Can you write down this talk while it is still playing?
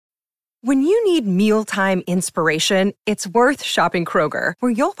When you need mealtime inspiration, it's worth shopping Kroger,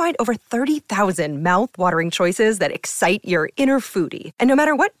 where you'll find over 30,000 mouth-watering choices that excite your inner foodie. And no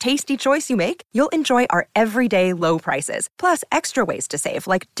matter what tasty choice you make, you'll enjoy our everyday low prices, plus extra ways to save,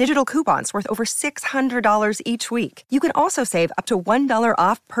 like digital coupons worth over $600 each week. You can also save up to $1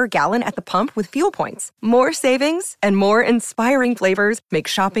 off per gallon at the pump with fuel points. More savings and more inspiring flavors make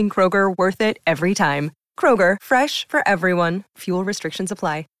shopping Kroger worth it every time. Kroger, fresh for everyone. Fuel restrictions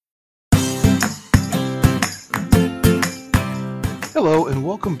apply. Hello, and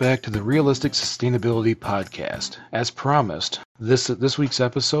welcome back to the Realistic Sustainability Podcast. As promised, this week's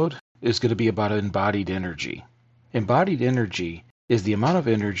episode is going to be about embodied energy. Embodied energy is the amount of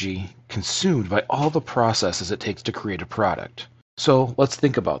energy consumed by all the processes it takes to create a product. So let's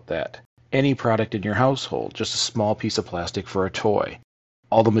think about that. Any product in your household, just a small piece of plastic for a toy.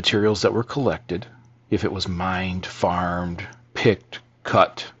 All the materials that were collected, if it was mined, farmed, picked,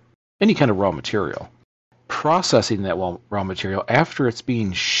 cut, any kind of raw material. Processing that raw material after it's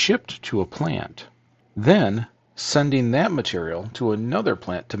being shipped to a plant, then sending that material to another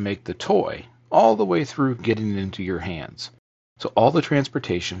plant to make the toy, all the way through getting it into your hands. So all the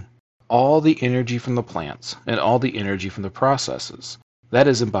transportation, all the energy from the plants, and all the energy from the processes, that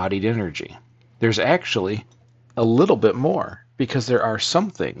is embodied energy. There's actually a little bit more, because there are some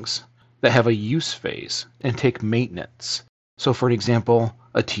things that have a use phase and take maintenance. So for an example,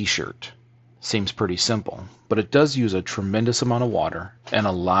 a t-shirt. Seems pretty simple, but it does use a tremendous amount of water and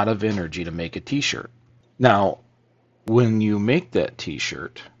a lot of energy to make a t-shirt. Now, when you make that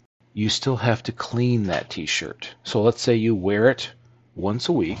t-shirt, you still have to clean that t-shirt. So let's say you wear it once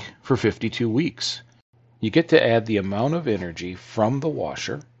a week for 52 weeks. You get to add the amount of energy from the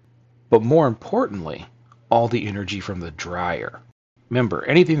washer, but more importantly, all the energy from the dryer. Remember,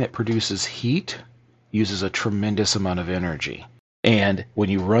 anything that produces heat uses a tremendous amount of energy. And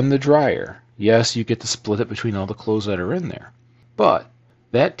when you run the dryer, yes, you get to split it between all the clothes that are in there. But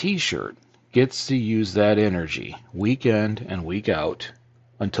that t-shirt gets to use that energy week in and week out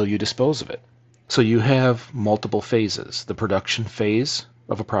until you dispose of it. So you have multiple phases: the production phase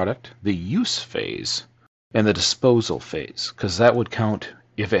of a product, the use phase, and the disposal phase, because that would count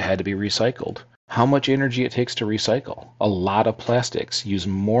if it had to be recycled. How much energy it takes to recycle. A lot of plastics use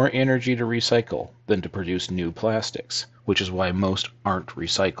more energy to recycle than to produce new plastics, which is why most aren't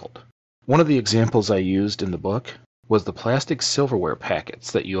recycled. One of the examples I used in the book was the plastic silverware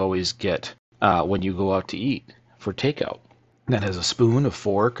packets that you always get when you go out to eat for takeout. That has a spoon, a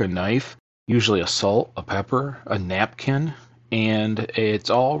fork, a knife, usually a salt, a pepper, a napkin, and it's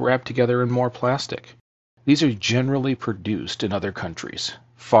all wrapped together in more plastic. These are generally produced in other countries,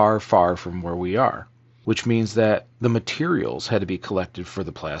 far, far from where we are, which means that the materials had to be collected for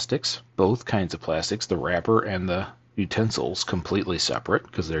the plastics, both kinds of plastics, the wrapper and the utensils, completely separate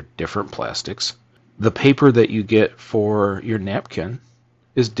because they're different plastics. The paper that you get for your napkin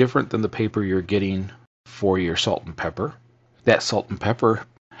is different than the paper you're getting for your salt and pepper. That salt and pepper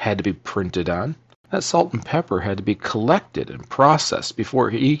had to be printed on. That salt and pepper had to be collected and processed before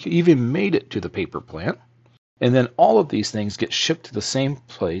it even made it to the paper plant. And then all of these things get shipped to the same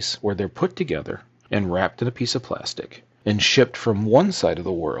place where they're put together and wrapped in a piece of plastic and shipped from one side of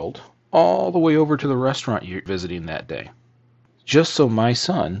the world all the way over to the restaurant you're visiting that day. Just so my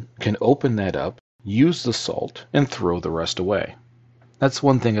son can open that up, use the salt, and throw the rest away. That's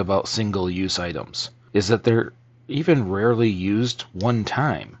one thing about single-use items, is that they're even rarely used one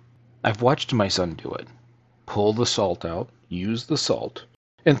time. I've watched my son do it. Pull the salt out, use the salt,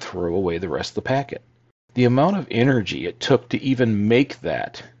 and throw away the rest of the packet. The amount of energy it took to even make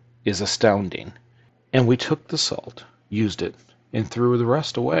that is astounding. And we took the salt, used it, and threw the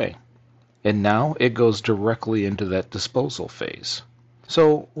rest away. And now it goes directly into that disposal phase.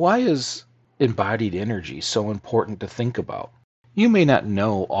 So why is embodied energy so important to think about? You may not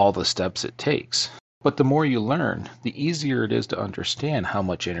know all the steps it takes, but the more you learn, the easier it is to understand how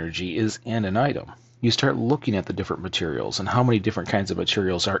much energy is in an item. You start looking at the different materials and how many different kinds of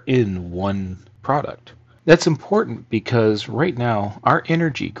materials are in one product. That's important because right now our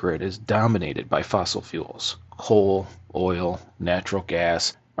energy grid is dominated by fossil fuels. Coal, oil, natural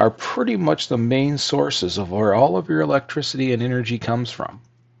gas are pretty much the main sources of where all of your electricity and energy comes from.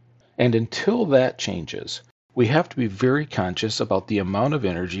 And until that changes, we have to be very conscious about the amount of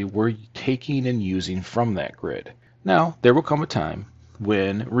energy we're taking and using from that grid. Now, there will come a time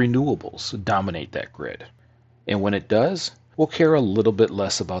when renewables dominate that grid. And when it does, we'll care a little bit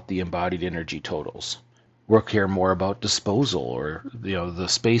less about the embodied energy totals. We'll care more about disposal, or the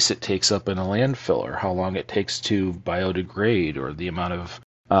space it takes up in a landfill, or how long it takes to biodegrade, or the amount of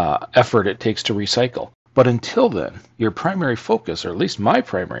effort it takes to recycle. But until then, your primary focus, or at least my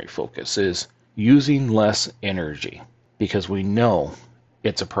primary focus, is using less energy because we know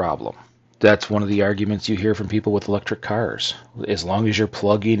it's a problem. That's one of the arguments you hear from people with electric cars. As long as you're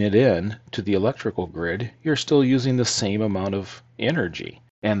plugging it in to the electrical grid, you're still using the same amount of energy.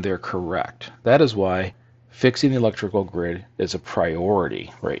 And they're correct. That is why fixing the electrical grid is a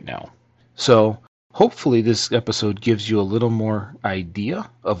priority right now. So hopefully this episode gives you a little more idea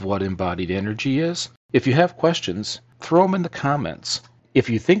of what embodied energy is. If you have questions, throw them in the comments. If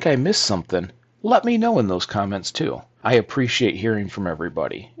you think I missed something, let me know in those comments too. I appreciate hearing from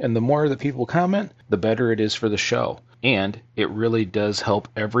everybody, and the more that people comment, the better it is for the show. And it really does help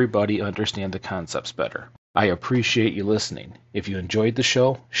everybody understand the concepts better. I appreciate you listening. If you enjoyed the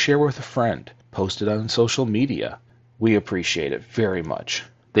show, share with a friend. Post it on social media. We appreciate it very much.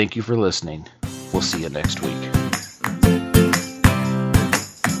 Thank you for listening. We'll see you next week.